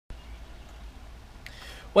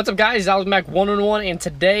What's up guys, Alex Mac 111, and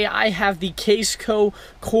today I have the Caseco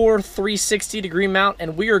Core 360 degree mount,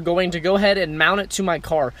 and we are going to go ahead and mount it to my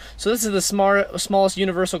car. So this is the smallest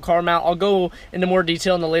universal car mount. I'll go into more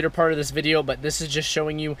detail in the later part of this video, but this is just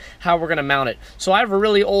showing you how we're going to mount it. So I have a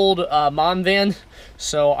really old mom van,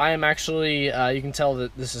 so I am actually, you can tell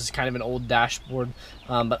that this is kind of an old dashboard,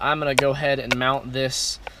 but I'm going to go ahead and mount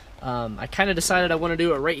this. I kind of decided I want to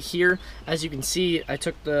do it right here. As you can see, I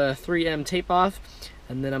took the 3M tape off,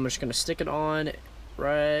 and then I'm just going to stick it on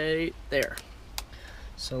right there.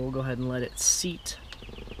 So we'll go ahead and let it seat.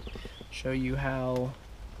 Show you how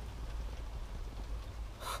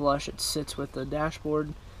flush it sits with the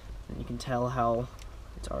dashboard. And you can tell how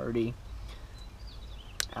it's already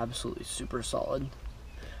absolutely super solid.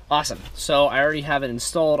 Awesome. So I already have it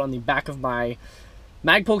installed on the back of my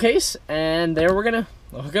Magpul case, and there we're going to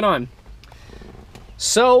hook it on.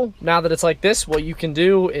 So now that it's like this, what you can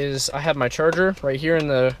do is I have my charger right here in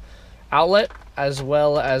the outlet as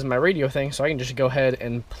well as my radio thing, so I can just go ahead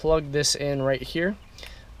and plug this in right here.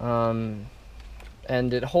 And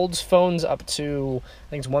it holds phones up to, I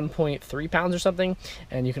think it's 1.3 pounds or something,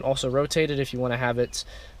 and you can also rotate it if you want to have it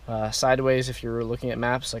sideways if you're looking at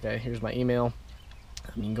maps. Like here's my email.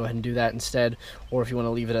 You can go ahead and do that instead, or if you want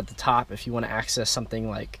to leave it at the top if you want to access something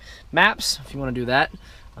like maps, if you want to do that.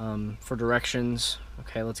 For directions,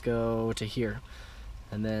 okay, let's go to here,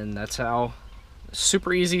 and then that's how.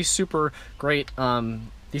 Super easy, super great.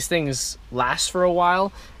 These things last for a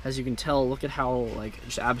while. As you can tell, look at how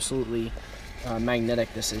just absolutely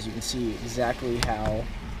magnetic this is. You can see exactly how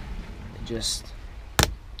it just,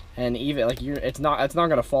 and even it's not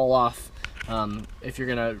gonna fall off. If you're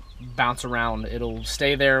gonna bounce around, it'll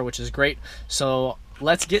stay there, which is great. So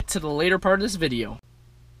let's get to the later part of this video.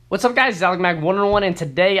 What's up guys, it's Alex Mac 101, and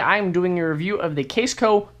today I'm doing a review of the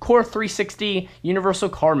Caseco Core 360 Universal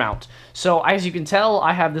Car Mount. So as you can tell,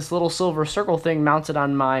 I have this little silver circle thing mounted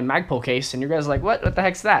on my Magpul case, and you guys are like, what the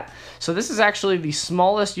heck's that? So this is actually the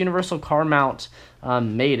smallest universal car mount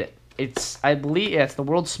made. I believe it's the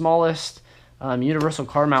world's smallest universal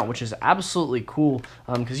car mount, which is absolutely cool,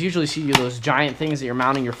 because usually you see those giant things that you're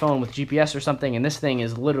mounting your phone with GPS or something, and this thing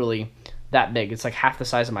is literally that big. It's like half the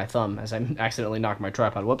size of my thumb, as I accidentally knocked my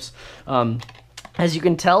tripod. Whoops. As you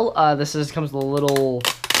can tell, this comes with a little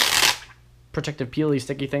protective peely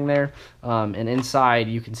sticky thing there, and inside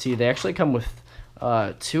you can see they actually come with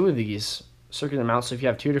two of these circular mounts. So if you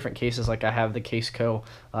have two different cases, like I have the Caseco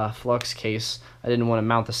Flux case, I didn't want to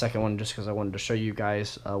mount the second one just because I wanted to show you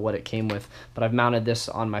guys what it came with, but I've mounted this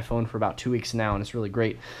on my phone for about 2 weeks now, and it's really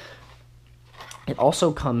great. It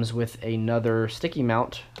also comes with another sticky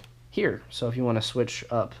mount here, so if you want to switch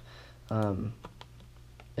up,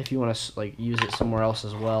 if you want to use it somewhere else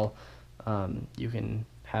as well, you can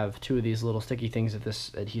have two of these little sticky things if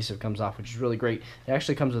this adhesive comes off, which is really great. It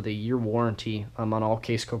actually comes with a year warranty on all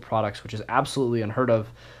Caseco products, which is absolutely unheard of.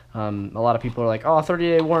 A lot of people are like, oh,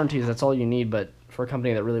 30-day warranties, that's all you need, but for a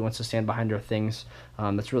company that really wants to stand behind their things,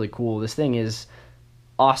 that's really cool. This thing is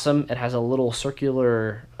awesome. It has a little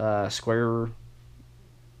circular square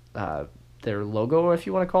their logo, if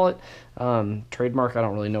you want to call it, trademark. I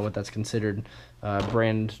don't really know what that's considered.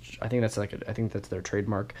 Brand, I think that's I think that's their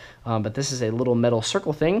trademark. But this is a little metal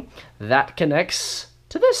circle thing that connects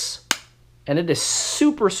to this, and it is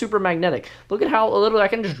super magnetic. Look at how literally I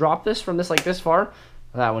can just drop this from this far.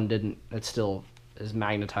 That one didn't. It still is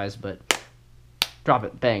magnetized, but drop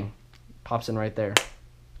it, bang, pops in right there,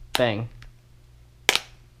 bang.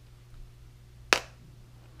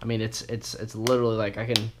 I mean, it's literally like I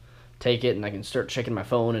can take it and I can start checking my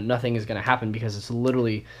phone and nothing is going to happen because it's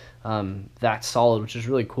literally that solid, which is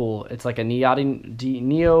really cool. It's like a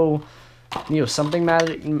neo something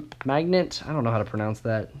magnet. I don't know how to pronounce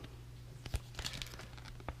that.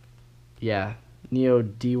 Yeah, neo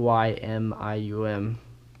DYMIUM.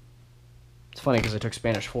 It's funny because I took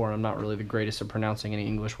Spanish 4 and I'm not really the greatest at pronouncing any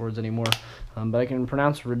English words anymore, but I can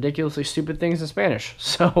pronounce ridiculously stupid things in Spanish,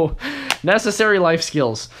 so necessary life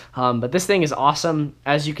skills. But this thing is awesome.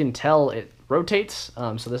 As you can tell, it rotates,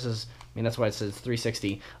 so this is, I mean, that's why it says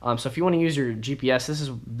 360. So if you want to use your GPS, this is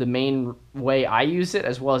the main way I use it,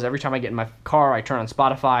 as well as every time I get in my car, I turn on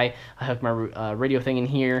Spotify, I hook my radio thing in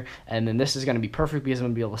here, and then this is going to be perfect because I'm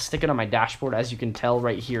going to be able to stick it on my dashboard. As you can tell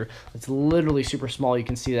right here, it's literally super small. You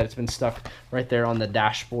can see that it's been stuck right there on the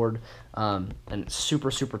dashboard, and it's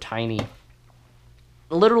super tiny.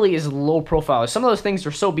 Literally is low profile. Some of those things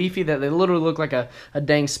are so beefy that they literally look like a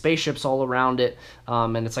dang spaceships all around it,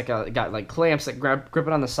 and it's got like clamps that grip it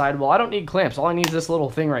on the side. Well, I don't need clamps. All I need is this little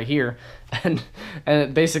thing right here, and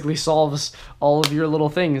it basically solves all of your little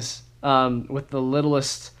things. With the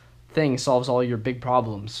littlest thing, solves all your big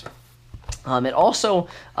problems. It also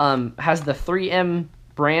has the 3M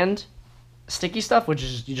brand sticky stuff, which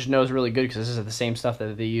is, you just know is really good because this is the same stuff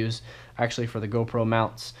that they use actually for the GoPro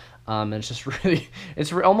mounts. And it's just really,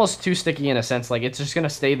 almost too sticky in a sense. Like, it's just gonna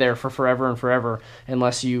stay there for forever and forever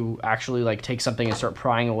unless you actually like take something and start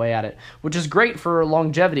prying away at it, which is great for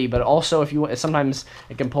longevity. But also, if you sometimes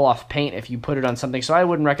it can pull off paint if you put it on something. So I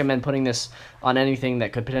wouldn't recommend putting this on anything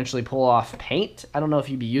that could potentially pull off paint. I don't know if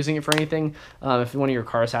you'd be using it for anything. If one of your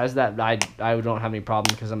cars has that, I don't have any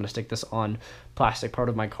problem because I'm gonna stick this on plastic part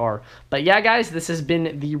of my car. But yeah, guys, this has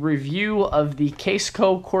been the review of the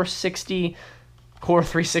Caseco Core 360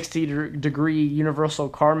 degree universal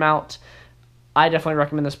car mount. I definitely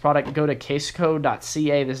recommend this product. Go to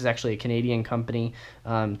Caseco.ca. This is actually a Canadian company,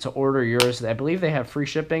 to order yours. I believe they have free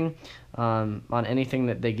shipping on anything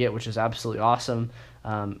that they get, which is absolutely awesome.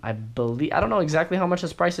 I don't know exactly how much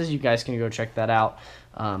this price is. You guys can go check that out.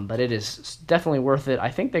 But it is definitely worth it.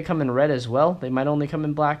 I think they come in red as well. They might only come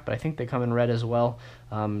in black, but I think they come in red as well.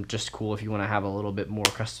 Just cool if you want to have a little bit more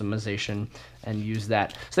customization and use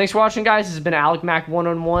that. So thanks for watching, guys. This has been Alec Mac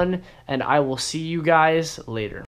 1-on-1, and I will see you guys later.